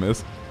gestorben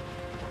ist.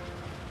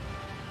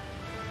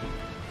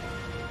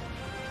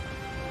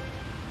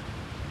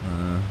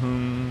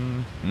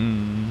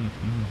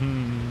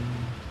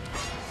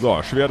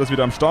 So, Schwert ist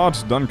wieder am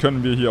Start. Dann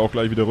können wir hier auch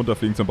gleich wieder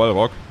runterfliegen zum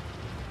Ballrock.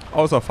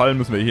 Außer Fallen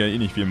müssen wir hier eh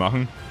nicht viel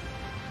machen.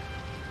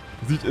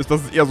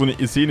 Das ist eher so eine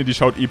Szene, die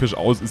schaut episch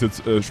aus. Ist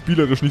jetzt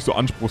spielerisch nicht so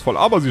anspruchsvoll,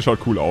 aber sie schaut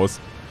cool aus.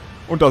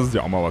 Und das ist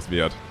ja auch mal was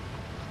wert.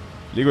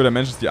 Lego der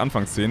Mensch ist die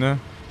Anfangsszene.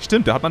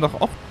 Stimmt, da hat man doch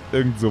auch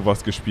irgend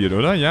sowas gespielt,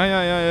 oder?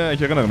 Ja.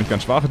 Ich erinnere mich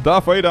ganz schwach.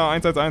 Darth Vader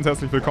 111,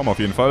 herzlich willkommen auf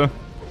jeden Fall.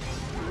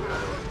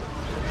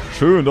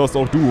 Schön, dass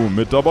auch du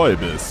mit dabei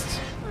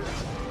bist.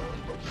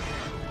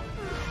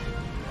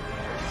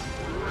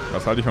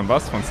 Was halte ich von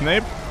was? Von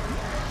Snape?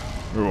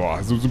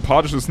 Boah, so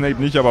sympathisch ist Snape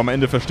nicht, aber am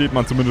Ende versteht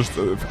man zumindest,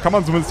 kann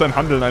man zumindest sein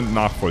Handeln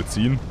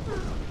nachvollziehen.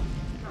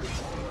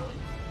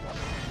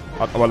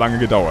 Hat aber lange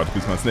gedauert,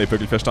 bis man Snape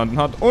wirklich verstanden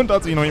hat. Und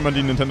hat sich noch jemand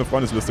die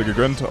Nintendo-Freundesliste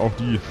gegönnt.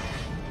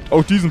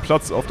 Auch diesen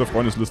Platz auf der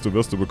Freundesliste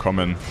wirst du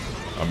bekommen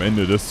am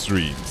Ende des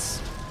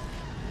Streams.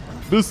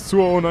 Bis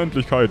zur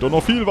Unendlichkeit und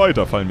noch viel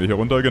weiter fallen wir hier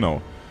runter,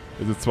 genau.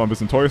 Ist jetzt zwar ein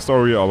bisschen Toy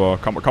Story, aber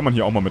kann man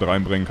hier auch mal mit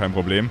reinbringen, kein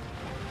Problem.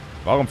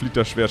 Warum fliegt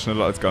das Schwert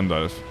schneller als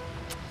Gandalf?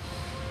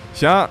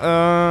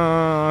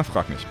 Tja,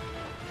 frag nicht.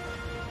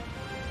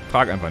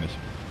 Frag einfach nicht.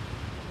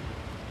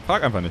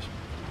 Frag einfach nicht.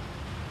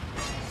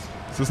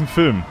 Es ist ein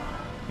Film.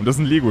 Und das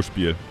ist ein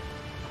Lego-Spiel.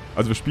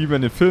 Also wir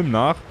spielen den Film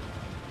nach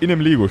in einem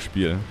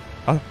Lego-Spiel.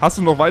 Hast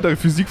du noch weitere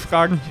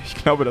Physikfragen? Ich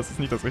glaube, das ist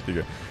nicht das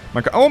Richtige.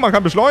 Man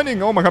kann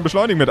beschleunigen. Oh, man kann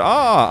beschleunigen mit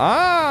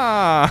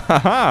A.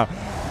 Haha.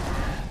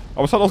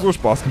 Aber es hat auch so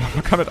Spaß gemacht.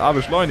 Man kann mit A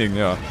beschleunigen,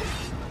 ja.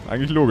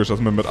 Eigentlich logisch,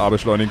 dass man mit A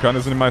beschleunigen kann.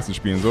 Das ist in den meisten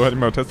Spielen so. Hätte ich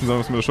mal testen sollen,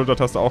 dass es mit der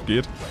Schultertaste auch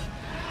geht.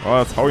 Oh,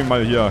 jetzt hau ihn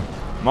mal hier.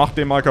 Mach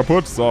den mal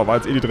kaputt. So, war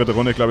jetzt eh die dritte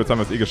Runde. Ich glaube, jetzt haben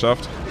wir es eh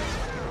geschafft.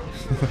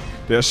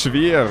 Der ist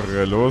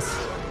schwerelos.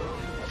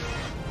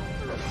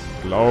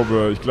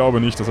 Ich glaube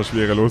nicht, dass er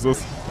schwerelos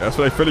ist. Er ist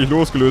vielleicht völlig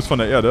losgelöst von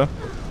der Erde.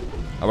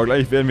 Aber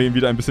gleich werden wir ihn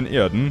wieder ein bisschen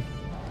erden.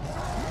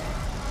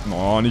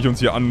 Oh, nicht uns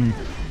hier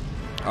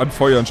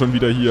anfeuern schon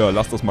wieder hier.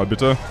 Lass das mal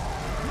bitte.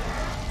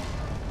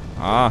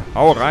 Ah,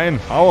 hau rein.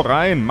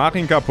 Mach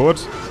ihn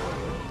kaputt.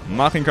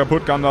 Mach ihn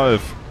kaputt,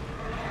 Gandalf.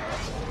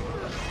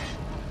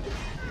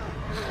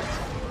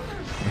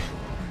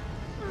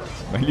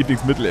 Mein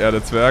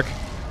Lieblingsmittelerde-Zwerg.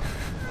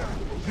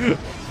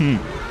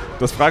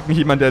 Das fragt mich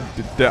jemand,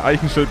 der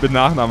Eichenschild mit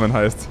Nachnamen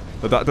heißt.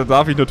 Da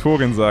darf ich nur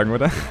Thorin sagen,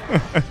 oder?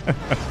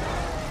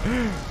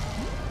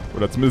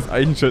 Oder zumindest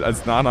Eichenschild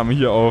als Nachname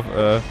hier auf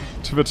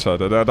Twitch hat.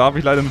 Da darf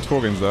ich leider nur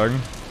Thorin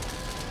sagen.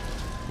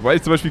 Wobei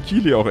ich zum Beispiel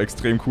Kili auch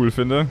extrem cool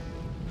finde.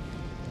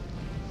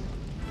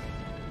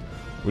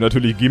 Und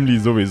natürlich Gimli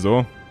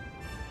sowieso.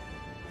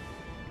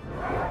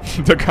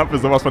 Der Kampf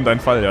ist sowas von dein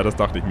Fall, ja, das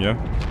dachte ich mir.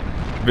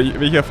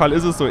 Welcher Fall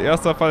ist es so?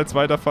 Erster Fall,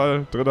 zweiter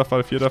Fall, dritter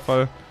Fall, vierter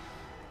Fall?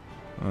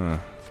 Ah.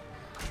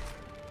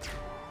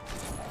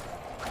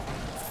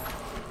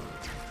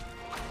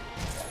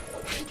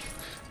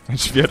 Ein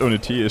Schwert ohne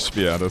T ist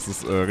schwer, das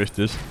ist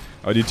richtig.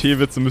 Aber die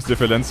T-Witze müsst ihr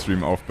für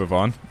Len-Stream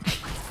aufbewahren.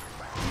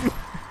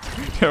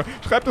 Ja,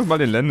 schreibt uns mal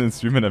den Len in den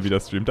Stream, wenn er wieder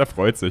streamt. Der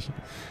freut sich.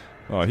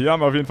 So, hier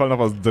haben wir auf jeden Fall noch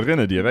was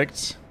drinne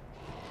direkt.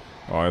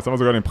 Oh, jetzt haben wir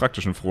sogar den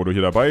praktischen Frodo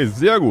hier dabei.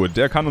 Sehr gut.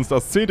 Der kann uns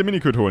das 10.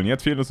 Minikit holen.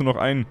 Jetzt fehlt uns nur noch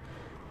ein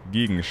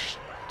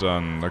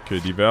Gegenstand.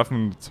 Okay, die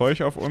werfen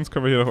Zeug auf uns.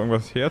 Können wir hier noch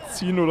irgendwas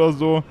herziehen oder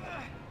so?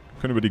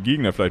 Können über die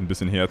Gegner vielleicht ein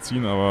bisschen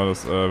herziehen, aber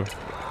das, oder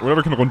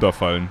wir können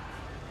runterfallen.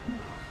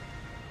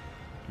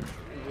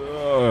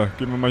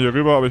 Gehen wir mal hier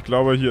rüber, aber ich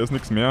glaube, hier ist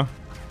nichts mehr.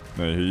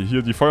 Ne,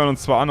 hier, die feuern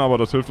uns zwar an, aber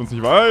das hilft uns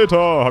nicht weiter.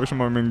 Habe ich schon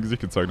mal mit dem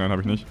Gesicht gezeigt? Nein,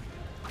 habe ich nicht.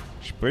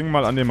 Spring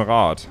mal an dem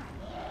Rad.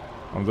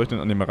 Warum soll ich denn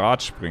an dem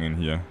Rad springen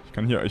hier?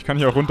 Ich kann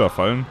hier auch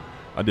runterfallen.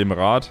 An dem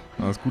Rad.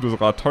 Das ist gut, das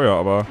Rad teuer,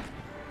 aber...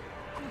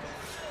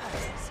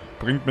 Das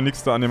bringt mir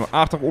nichts da an dem...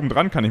 Ach, da oben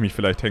dran kann ich mich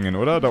vielleicht hängen,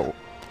 oder? Da oben...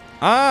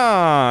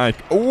 Ah!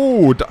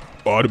 Oh, da...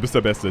 Oh, du bist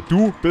der Beste.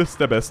 Du bist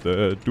der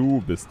Beste.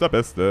 Du bist der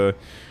Beste.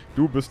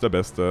 Du bist der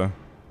Beste.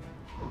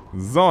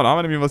 So, da haben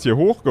wir nämlich was hier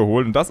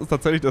hochgeholt. Und das ist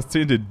tatsächlich das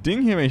 10.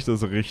 Ding hier, wenn ich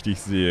das richtig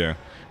sehe.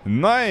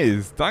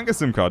 Nice. Danke,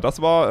 Simka.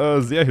 Das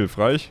war sehr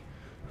hilfreich.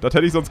 Das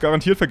hätte ich sonst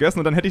garantiert vergessen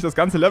und dann hätte ich das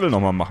ganze Level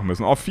nochmal machen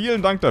müssen. Oh,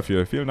 vielen Dank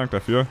dafür. Vielen Dank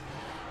dafür.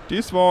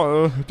 Das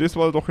war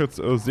doch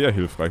jetzt sehr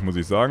hilfreich, muss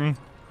ich sagen.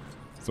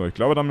 So, ich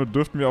glaube, damit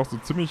dürften wir auch so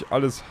ziemlich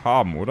alles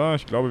haben, oder?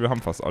 Ich glaube, wir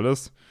haben fast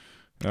alles.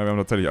 Ja, wir haben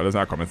tatsächlich alles.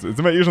 Na komm, jetzt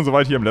sind wir eh schon so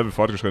weit hier im Level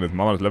fortgeschritten. Jetzt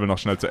machen wir das Level noch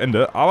schnell zu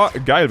Ende. Aber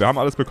geil, wir haben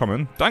alles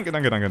bekommen. Danke,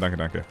 danke, danke, danke,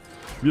 danke.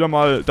 Wieder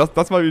mal,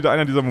 das war wieder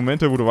einer dieser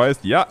Momente, wo du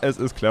weißt, ja, es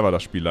ist clever,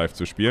 das Spiel live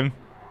zu spielen.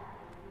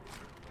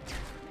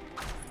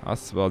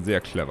 Das war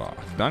sehr clever.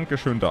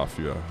 Dankeschön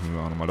dafür.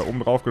 So, nochmal da oben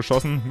drauf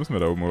geschossen. Müssen wir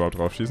da oben überhaupt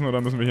drauf schießen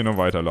oder müssen wir hier nur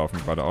weiterlaufen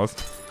geradeaus?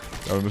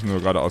 Ja, wir müssen nur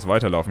geradeaus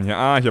weiterlaufen hier.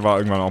 Ah, hier war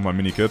irgendwann auch mal ein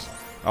Minikit.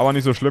 Aber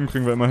nicht so schlimm,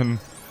 kriegen wir immerhin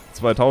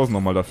 2000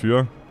 nochmal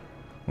dafür.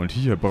 Und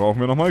hier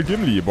brauchen wir nochmal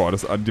Gimli. Boah,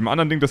 dem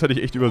anderen Ding, das hätte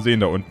ich echt übersehen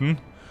da unten.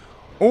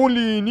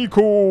 Only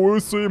Nico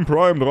ist im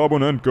Prime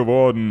Drabonent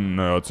geworden.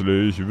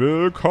 Herzlich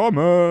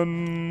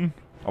willkommen.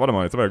 Aber warte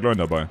mal, jetzt haben wir ja Gloin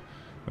dabei.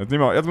 Jetzt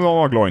müssen wir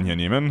auch mal Gloin hier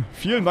nehmen.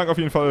 Vielen Dank auf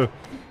jeden Fall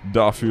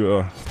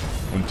dafür.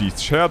 Und die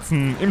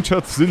Scherzen im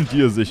Chat sind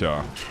dir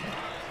sicher.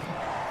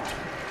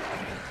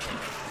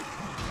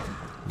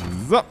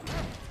 So.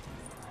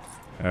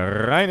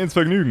 Rein ins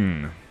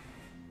Vergnügen.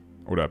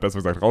 Oder besser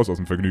gesagt, raus aus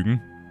dem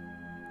Vergnügen.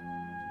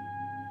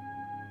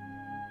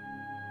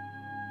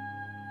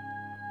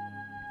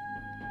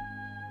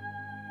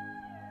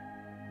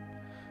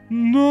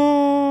 Nein!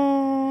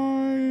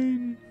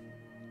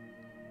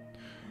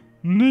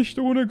 Nicht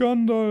ohne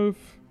Gandalf.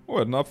 Oh, er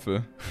hat einen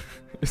Apfel.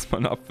 Ist mal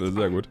ein Apfel,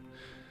 sehr gut.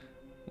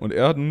 Und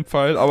er hat einen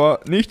Pfeil,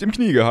 aber nicht im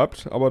Knie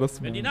gehabt. Aber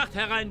das... Wenn die Nacht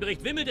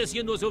hereinbricht, wimmelt es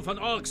hier nur so von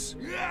Orks.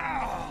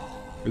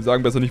 Wir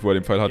sagen besser nicht, wo er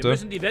den Pfeil hatte. Wir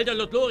müssen die Wälder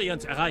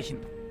Lothloriens erreichen.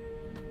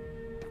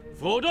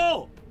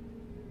 Frodo!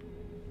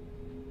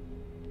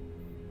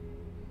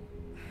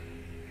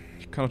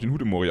 Ich kann auch den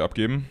Hut im Moria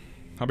abgeben.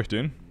 Habe ich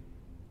den?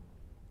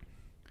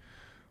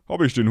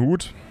 Habe ich den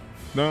Hut?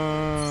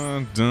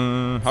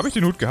 Habe ich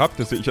den Hut gehabt?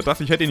 Ich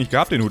dachte, ich hätte ihn nicht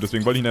gehabt, den Hut.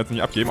 Deswegen wollte ich ihn jetzt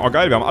nicht abgeben. Oh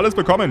geil, wir haben alles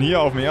bekommen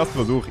hier auf dem ersten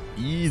Versuch.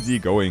 Easy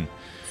going.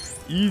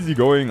 Easy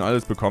going,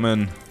 alles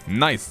bekommen.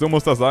 Nice, so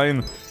muss das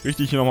sein.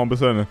 Richtig hier nochmal ein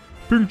bisschen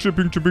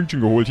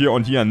Pünktchen geholt hier.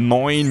 Und hier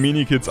 9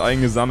 Minikits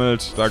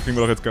eingesammelt. Da kriegen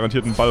wir doch jetzt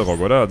garantiert einen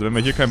Ballrock, oder? Also wenn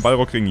wir hier keinen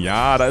Ballrock kriegen.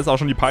 Ja, da ist auch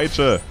schon die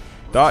Peitsche.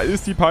 Da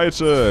ist die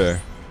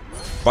Peitsche.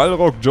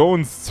 Ballrock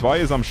Jones 2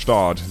 ist am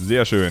Start.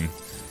 Sehr schön.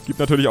 Gibt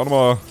natürlich auch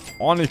nochmal...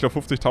 ordentlich, ich glaube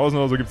 50.000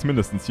 oder so gibt es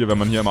mindestens hier, wenn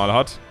man hier mal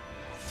hat.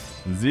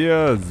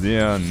 Sehr,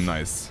 sehr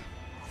nice.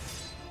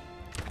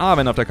 Ah,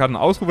 wenn auf der Karte ein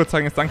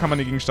Ausrufezeichen ist, dann kann man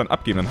den Gegenstand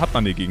abgeben. Dann hat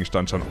man den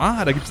Gegenstand schon.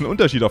 Ah, da gibt es einen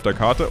Unterschied auf der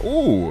Karte.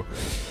 Oh,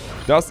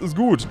 das ist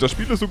gut. Das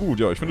Spiel ist so gut.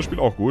 Ja, ich finde das Spiel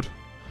auch gut.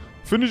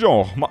 Finde ich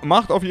auch.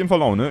 Macht auf jeden Fall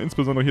Laune,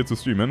 insbesondere hier zu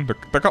streamen.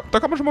 Da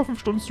kann man schon mal 5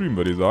 Stunden streamen,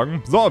 würde ich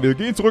sagen. So, wir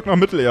gehen zurück nach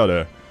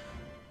Mittelerde.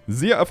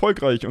 Sehr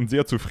erfolgreich und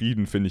sehr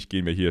zufrieden, finde ich,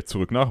 gehen wir hier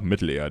zurück nach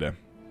Mittelerde.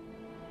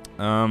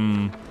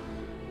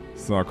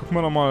 So, gucken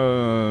wir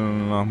nochmal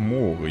nach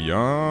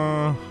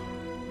Moria.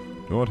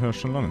 Dort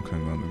herrscht schon lange kein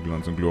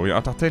Glanz und Gloria.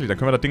 Ach, tatsächlich, dann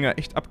können wir das Ding ja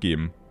echt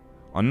abgeben.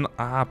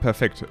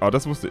 Perfekt. Aber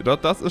das wusste ich.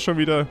 Das ist schon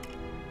wieder...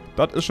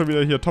 Das ist schon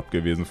wieder hier top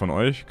gewesen von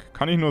euch.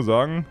 Kann ich nur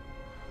sagen.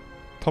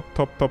 Top,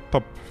 top, top,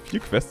 top. 4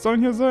 Quests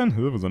sollen hier sein?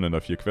 Wo sollen denn da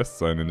 4 Quests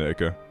sein in der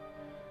Ecke?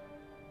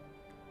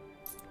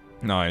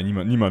 Nein,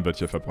 niemand wird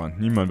hier verbrannt.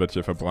 Niemand wird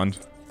hier verbrannt.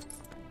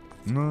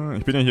 Na,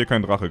 ich bin ja hier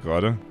kein Drache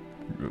gerade.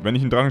 Wenn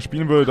ich einen Drachen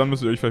spielen würde, dann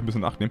müsst ihr euch vielleicht ein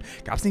bisschen Acht nehmen.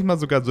 Gab es nicht mal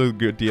sogar so...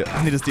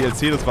 Ach nee, das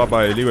DLC, das war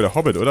bei Lego der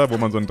Hobbit, oder? Wo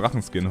man so einen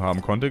Drachenskin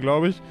haben konnte,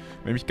 glaube ich.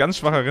 Wenn ich mich ganz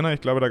schwach erinnere, ich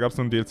glaube, da gab es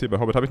so einen DLC. Bei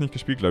Hobbit habe ich nicht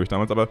gespielt, glaube ich,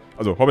 damals. Aber...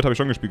 Also, Hobbit habe ich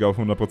schon gespielt, auf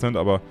 100%,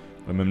 aber...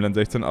 Mit dem Len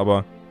 16,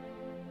 aber...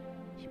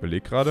 Ich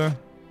überlege gerade.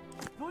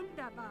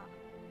 Wunderbar.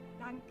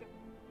 Danke.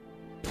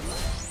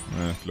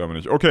 Ne, ich glaube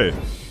nicht. Okay.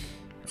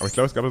 Aber ich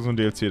glaube, es gab so einen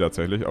DLC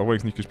tatsächlich. Auch wenn ich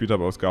es nicht gespielt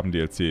habe, aber es gab einen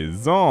DLC.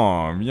 So,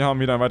 wir haben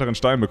wieder einen weiteren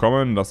Stein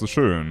bekommen. Das ist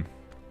schön.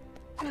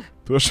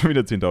 Du hast schon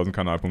wieder 10.000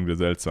 Kanalpunkte,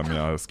 seltsam.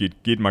 Ja, das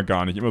geht mal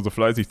gar nicht. Immer so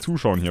fleißig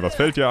zuschauen hier. Was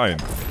fällt dir ein?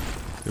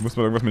 Hier muss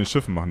man irgendwas mit den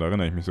Schiffen machen, da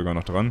erinnere ich mich sogar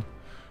noch dran.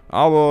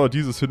 Aber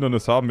dieses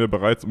Hindernis haben wir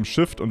bereits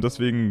umschifft und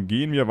deswegen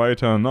gehen wir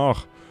weiter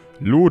nach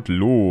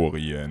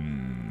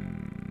Lothlorien.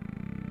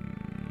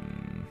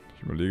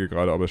 Ich überlege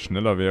gerade, ob es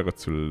schneller wäre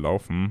zu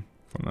laufen.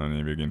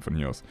 Nee, wir gehen von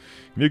hier aus.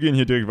 Wir gehen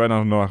hier direkt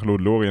weiter nach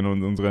Lothlorien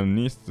und unsere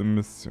nächste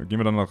Mission... Gehen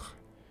wir dann nach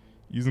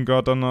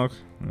Isengard danach?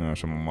 Ja,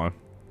 schauen wir mal.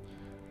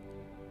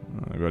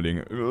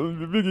 Überlegen.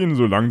 Wir gehen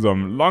so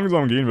langsam.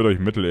 Langsam gehen wir durch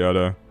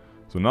Mittelerde.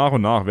 So nach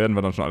und nach werden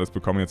wir dann schon alles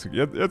bekommen. Jetzt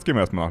gehen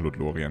wir erstmal nach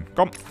Lothlorien.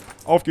 Komm,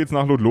 auf geht's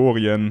nach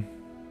Lothlorien.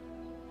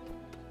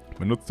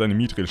 Benutzt deine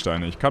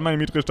Mithril-Steine. Ich kann meine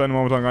Mithril-Steine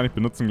momentan gar nicht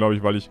benutzen, glaube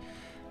ich, weil ich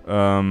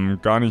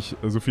gar nicht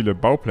so viele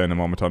Baupläne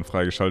momentan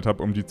freigeschaltet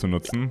habe, um die zu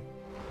nutzen.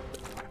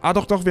 Ah,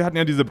 doch, wir hatten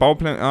ja diese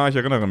Baupläne... Ah, ich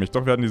erinnere mich.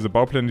 Doch, wir hatten diese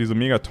Baupläne, die so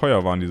mega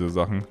teuer waren, diese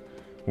Sachen.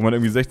 Wo man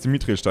irgendwie 16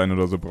 Mithril-Steine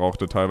oder so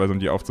brauchte, teilweise, um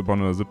die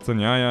aufzubauen, oder 17.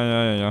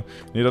 Ja.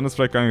 Nee, dann ist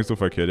vielleicht gar nicht so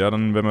verkehrt. Ja,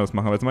 dann werden wir das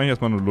machen. Aber jetzt mache ich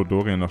erstmal nur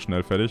Lothlorien noch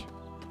schnell fertig.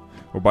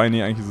 Wobei,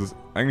 nee,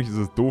 eigentlich ist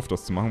es doof,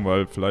 das zu machen,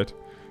 weil vielleicht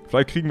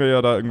kriegen wir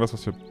ja da irgendwas,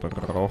 was wir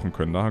brauchen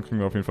können. Da kriegen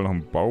wir auf jeden Fall noch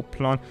einen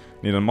Bauplan.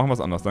 Nee, dann machen wir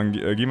es anders. Dann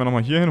gehen wir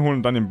nochmal hier hin,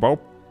 holen dann den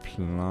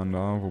Bauplan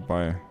da.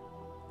 Wobei,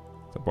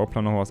 ist der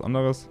Bauplan noch was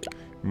anderes?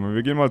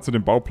 Wir gehen mal zu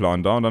dem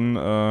Bauplan da und dann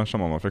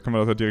schauen wir mal. Vielleicht können wir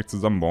das ja direkt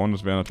zusammenbauen.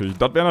 Das wäre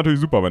natürlich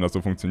super, wenn das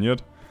so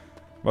funktioniert.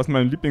 Was ist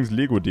mein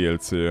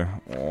Lieblings-Lego-DLC?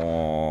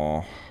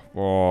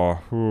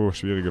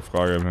 Schwierige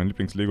Frage. Mein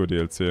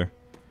Lieblings-Lego-DLC.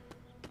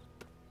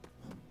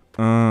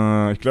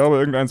 Ich glaube,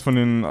 irgendeins von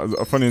den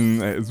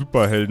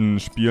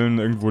Superhelden-Spielen,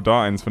 irgendwo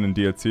da eins von den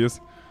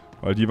DLCs.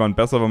 Weil die waren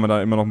besser, weil man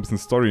da immer noch ein bisschen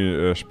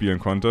Story spielen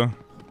konnte.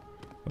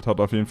 Das hat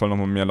auf jeden Fall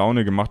nochmal mehr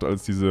Laune gemacht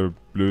als diese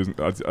blöden,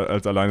 als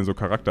alleine so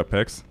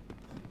Charakterpacks.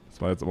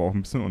 Das war jetzt aber auch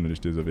ein bisschen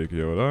unnötig, dieser Weg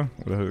hier, oder?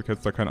 Oder hätte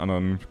es da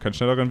keinen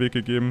schnelleren Weg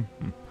gegeben?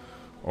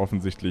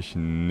 Offensichtlich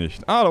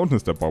nicht. Ah, da unten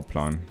ist der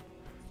Bauplan.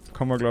 Jetzt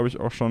kommen wir, glaube ich,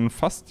 auch schon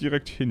fast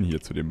direkt hin hier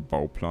zu dem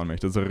Bauplan, wenn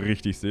ich das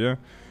richtig sehe.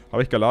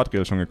 Habe ich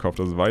Galadriel schon gekauft?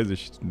 Das weiß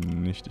ich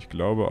nicht. Ich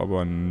glaube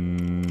aber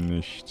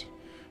nicht.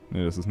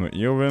 Ne, das ist nur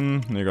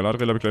Eowyn. Ne,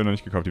 Galadriel habe ich gleich noch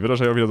nicht gekauft. Die wird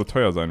wahrscheinlich auch wieder so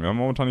teuer sein. Wir haben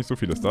momentan nicht so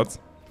viele Stats.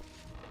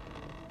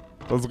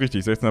 Das ist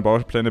richtig. 16er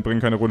Baupläne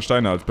bringen keine roten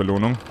Steine als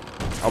Belohnung.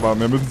 Aber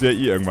wir müssen sie ja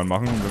irgendwann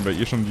machen.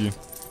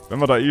 Wenn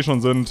wir da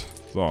schon sind.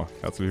 So,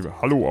 herzlich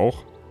willkommen. Hallo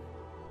auch.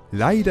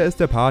 Leider ist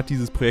der Part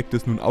dieses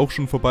Projektes nun auch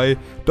schon vorbei,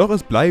 doch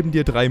es bleiben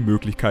dir 3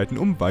 Möglichkeiten,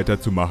 um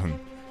weiterzumachen.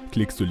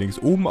 Klickst du links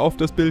oben auf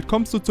das Bild,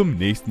 kommst du zum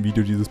nächsten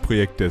Video dieses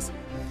Projektes.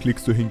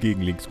 Klickst du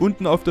hingegen links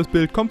unten auf das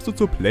Bild, kommst du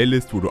zur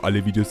Playlist, wo du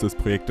alle Videos des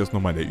Projektes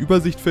nochmal in der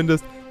Übersicht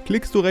findest.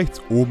 Klickst du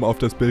rechts oben auf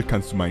das Bild,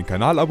 kannst du meinen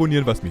Kanal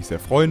abonnieren, was mich sehr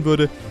freuen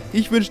würde.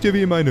 Ich wünsche dir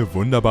wie immer eine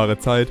wunderbare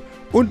Zeit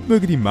und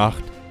möge die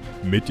Macht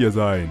mit dir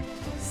sein.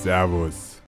 Servus.